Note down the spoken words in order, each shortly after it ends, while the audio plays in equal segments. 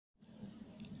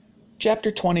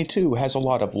Chapter 22 has a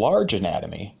lot of large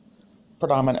anatomy,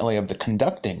 predominantly of the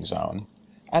conducting zone,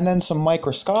 and then some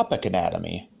microscopic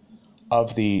anatomy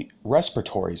of the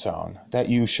respiratory zone that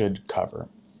you should cover.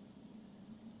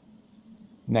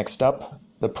 Next up,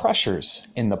 the pressures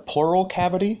in the pleural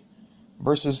cavity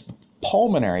versus the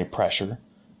pulmonary pressure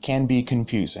can be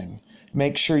confusing.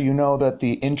 Make sure you know that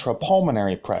the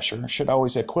intrapulmonary pressure should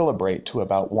always equilibrate to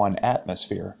about 1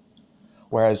 atmosphere,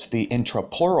 whereas the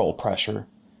intrapleural pressure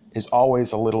is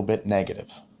always a little bit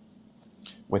negative.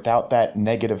 Without that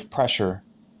negative pressure,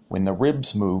 when the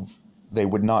ribs move, they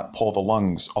would not pull the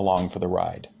lungs along for the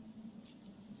ride.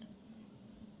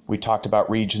 We talked about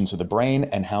regions of the brain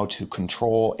and how to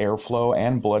control airflow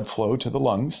and blood flow to the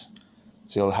lungs,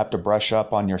 so you'll have to brush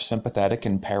up on your sympathetic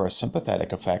and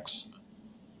parasympathetic effects.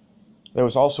 There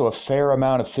was also a fair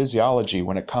amount of physiology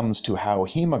when it comes to how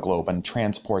hemoglobin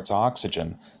transports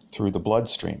oxygen through the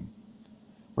bloodstream.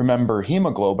 Remember,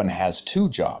 hemoglobin has 2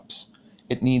 jobs.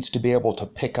 It needs to be able to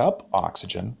pick up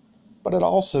oxygen, but it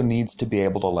also needs to be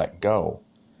able to let go.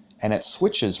 And it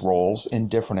switches roles in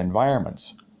different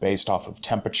environments based off of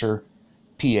temperature,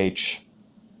 pH,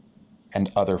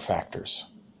 and other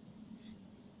factors.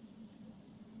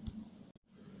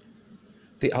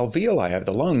 The alveoli of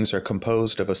the lungs are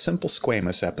composed of a simple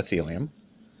squamous epithelium,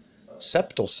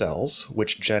 septal cells,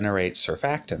 which generate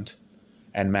surfactant,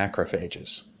 and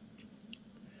macrophages.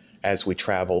 As we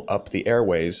travel up the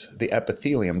airways, the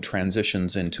epithelium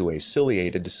transitions into a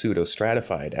ciliated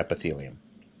pseudostratified epithelium.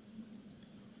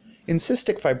 In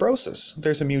cystic fibrosis,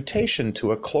 there's a mutation to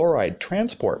a chloride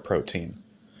transport protein,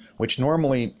 which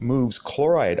normally moves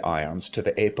chloride ions to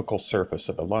the apical surface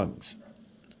of the lungs.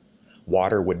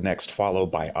 Water would next follow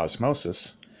by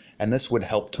osmosis, and this would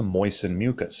help to moisten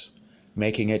mucus,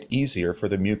 making it easier for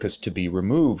the mucus to be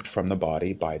removed from the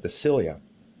body by the cilia.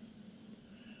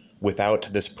 Without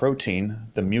this protein,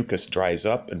 the mucus dries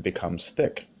up and becomes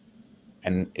thick,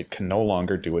 and it can no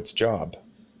longer do its job.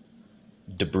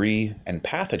 Debris and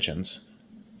pathogens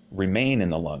remain in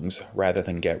the lungs rather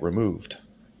than get removed.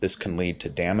 This can lead to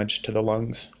damage to the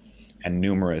lungs and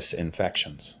numerous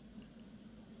infections.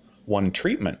 One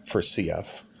treatment for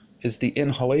CF is the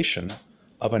inhalation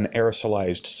of an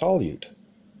aerosolized solute.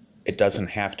 It doesn't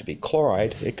have to be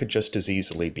chloride, it could just as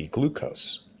easily be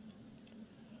glucose.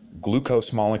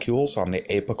 Glucose molecules on the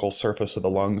apical surface of the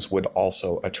lungs would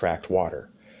also attract water,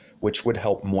 which would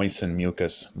help moisten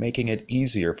mucus, making it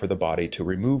easier for the body to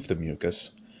remove the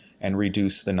mucus and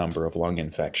reduce the number of lung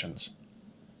infections.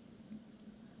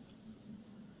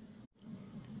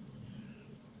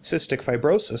 Cystic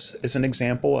fibrosis is an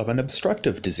example of an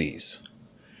obstructive disease.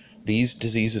 These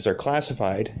diseases are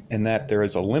classified in that there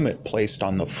is a limit placed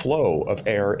on the flow of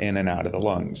air in and out of the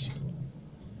lungs.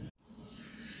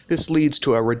 This leads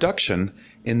to a reduction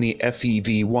in the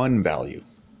FEV1 value.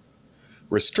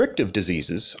 Restrictive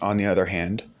diseases, on the other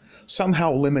hand,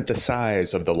 somehow limit the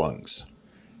size of the lungs,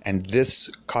 and this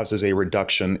causes a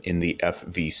reduction in the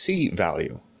FVC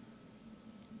value.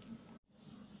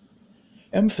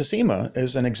 Emphysema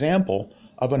is an example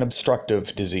of an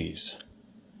obstructive disease.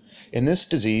 In this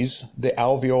disease, the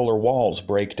alveolar walls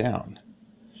break down.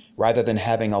 Rather than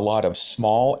having a lot of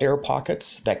small air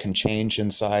pockets that can change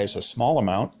in size a small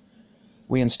amount,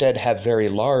 we instead have very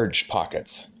large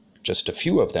pockets, just a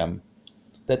few of them,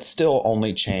 that still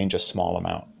only change a small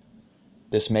amount.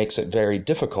 This makes it very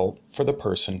difficult for the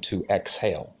person to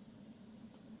exhale.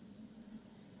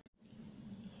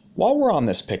 While we're on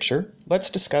this picture, let's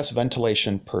discuss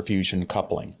ventilation-perfusion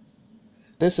coupling.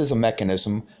 This is a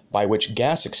mechanism by which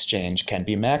gas exchange can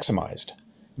be maximized,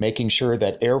 making sure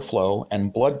that airflow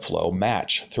and blood flow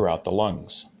match throughout the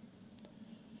lungs.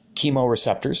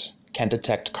 Chemoreceptors can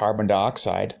detect carbon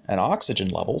dioxide and oxygen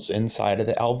levels inside of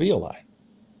the alveoli.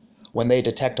 When they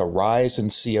detect a rise in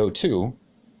CO2,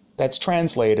 that's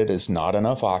translated as not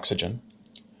enough oxygen,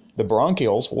 the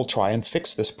bronchioles will try and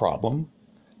fix this problem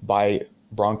by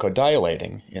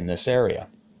bronchodilating in this area.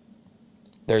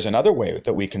 There's another way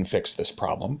that we can fix this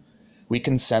problem. We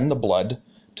can send the blood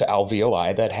to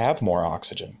alveoli that have more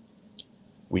oxygen.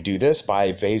 We do this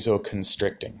by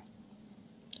vasoconstricting.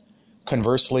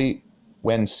 Conversely,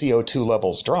 when CO2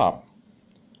 levels drop,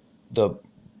 the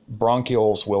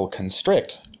bronchioles will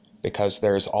constrict because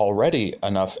there's already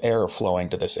enough air flowing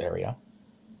to this area,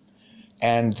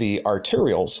 and the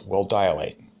arterioles will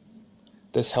dilate.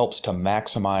 This helps to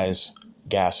maximize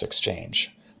gas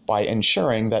exchange by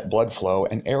ensuring that blood flow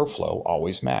and airflow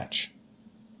always match.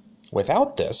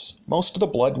 Without this, most of the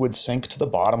blood would sink to the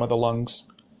bottom of the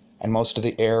lungs, and most of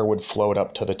the air would float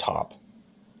up to the top.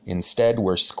 Instead,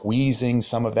 we're squeezing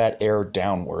some of that air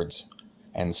downwards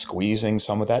and squeezing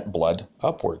some of that blood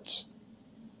upwards.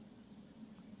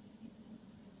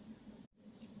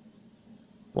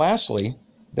 Lastly,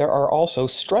 there are also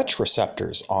stretch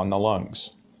receptors on the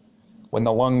lungs. When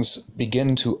the lungs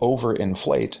begin to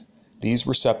overinflate, these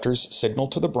receptors signal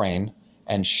to the brain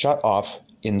and shut off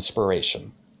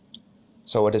inspiration.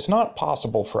 So it is not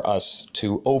possible for us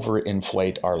to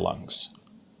overinflate our lungs.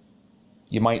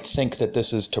 You might think that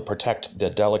this is to protect the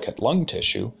delicate lung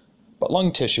tissue, but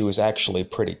lung tissue is actually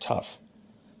pretty tough.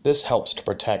 This helps to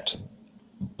protect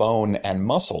bone and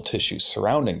muscle tissue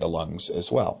surrounding the lungs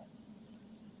as well.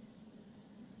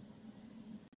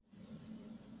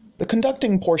 The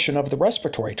conducting portion of the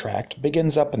respiratory tract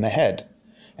begins up in the head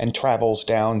and travels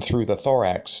down through the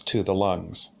thorax to the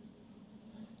lungs.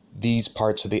 These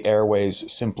parts of the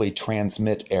airways simply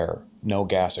transmit air. No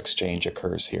gas exchange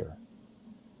occurs here.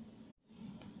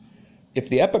 If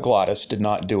the epiglottis did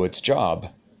not do its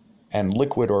job, and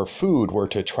liquid or food were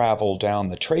to travel down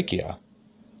the trachea,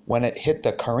 when it hit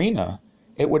the carina,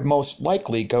 it would most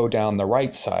likely go down the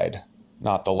right side,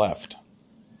 not the left.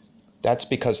 That's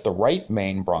because the right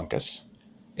main bronchus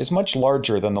is much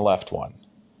larger than the left one.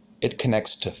 It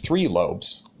connects to 3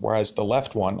 lobes, whereas the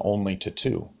left one only to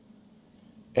 2.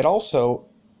 It also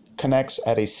connects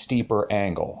at a steeper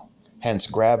angle, hence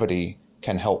gravity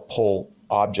can help pull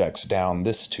objects down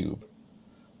this tube.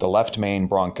 The left main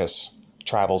bronchus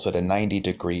travels at a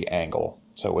 90-degree angle,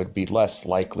 so it would be less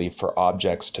likely for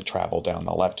objects to travel down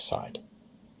the left side.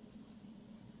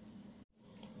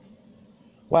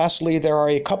 Lastly, there are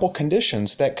a couple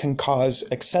conditions that can cause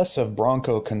excessive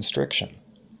bronchoconstriction.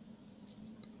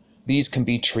 These can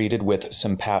be treated with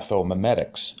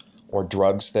sympathomimetics, or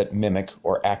drugs that mimic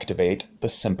or activate the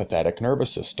sympathetic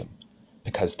nervous system,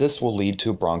 because this will lead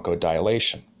to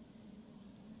bronchodilation.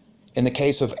 In the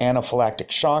case of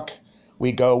anaphylactic shock,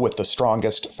 we go with the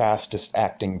strongest, fastest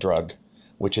acting drug,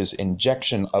 which is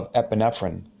injection of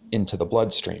epinephrine into the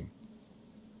bloodstream.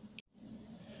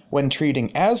 When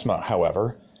treating asthma,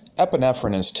 however,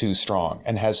 epinephrine is too strong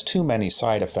and has too many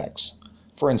side effects,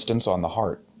 for instance on the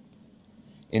heart.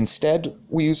 Instead,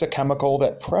 we use a chemical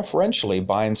that preferentially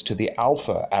binds to the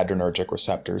alpha adrenergic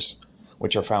receptors,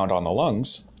 which are found on the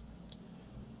lungs,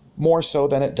 more so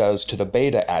than it does to the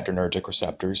beta adrenergic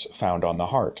receptors found on the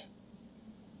heart.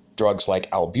 Drugs like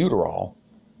albuterol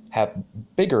have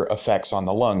bigger effects on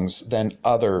the lungs than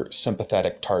other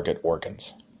sympathetic target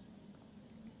organs.